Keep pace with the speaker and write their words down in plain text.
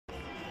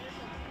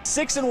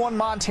6-1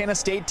 Montana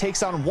State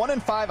takes on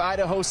 1-5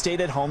 Idaho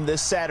State at home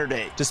this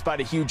Saturday. Despite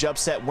a huge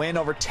upset win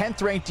over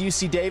 10th-ranked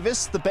UC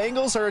Davis, the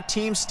Bengals are a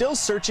team still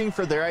searching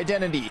for their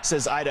identity,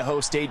 says Idaho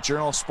State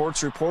Journal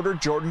sports reporter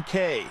Jordan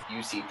Kay.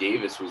 UC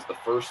Davis was the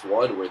first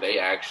one where they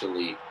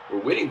actually were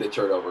winning the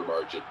turnover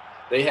margin.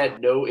 They had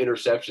no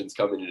interceptions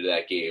coming into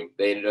that game.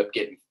 They ended up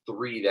getting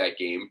 3 that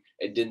game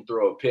and didn't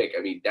throw a pick.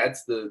 I mean,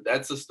 that's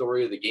the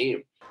story of the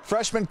game.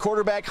 Freshman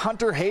quarterback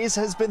Hunter Hayes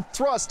has been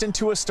thrust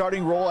into a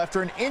starting role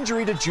after an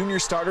injury to junior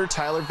starter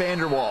Tyler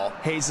Vanderwall.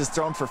 Hayes has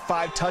thrown for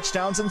 5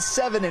 touchdowns and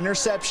 7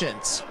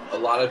 interceptions. A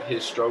lot of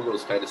his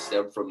struggles kind of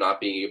stem from not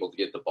being able to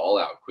get the ball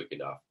out quick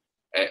enough.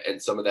 And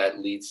some of that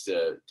leads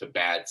to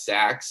bad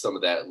sacks. Some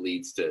of that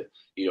leads to,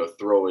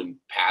 throwing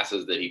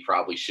passes that he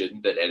probably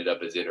shouldn't that ended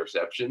up as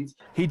interceptions.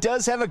 He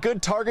does have a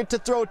good target to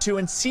throw to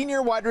in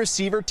senior wide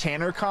receiver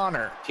Tanner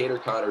Connor. Tanner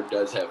Connor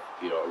does have,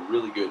 a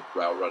really good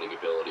route running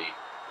ability.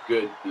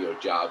 Good,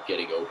 job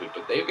getting open,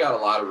 but they've got a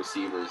lot of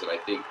receivers, and I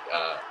think,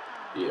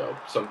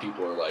 some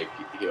people are like,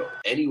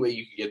 any way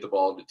you can get the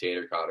ball into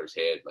Tanner Connor's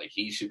hand, like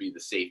he should be the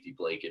safety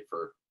blanket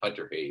for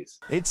Hunter Hayes.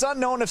 It's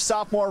unknown if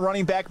sophomore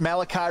running back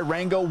Malachi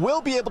Rango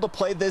will be able to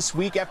play this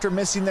week after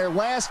missing their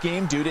last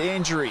game due to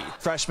injury.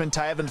 Freshman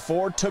Tyvin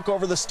Ford took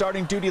over the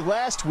starting duty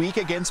last week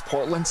against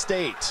Portland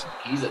State.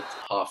 He's a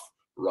tough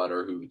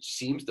runner who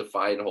seems to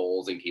find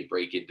holes and can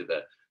break into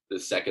the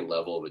second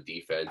level of a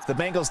defense. The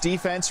Bengals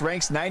defense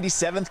ranks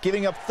 97th,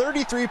 giving up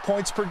 33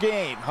 points per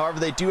game. However,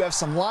 they do have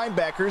some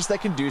linebackers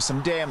that can do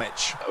some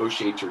damage.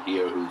 O'Shea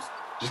Trujillo, who's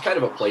just kind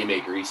of a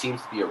playmaker. He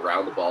seems to be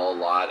around the ball a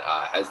lot,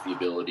 has the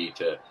ability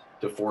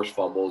to force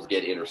fumbles,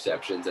 get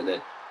interceptions. And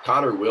then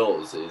Connor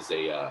Wills is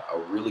a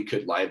really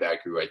good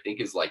linebacker who I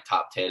think is like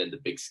top 10 in the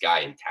Big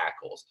Sky in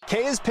tackles.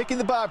 Kay is picking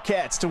the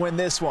Bobcats to win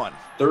this one.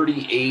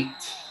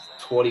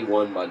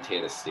 38-21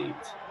 Montana State.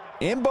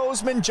 In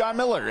Bozeman, John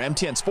Miller,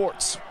 MTN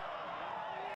Sports.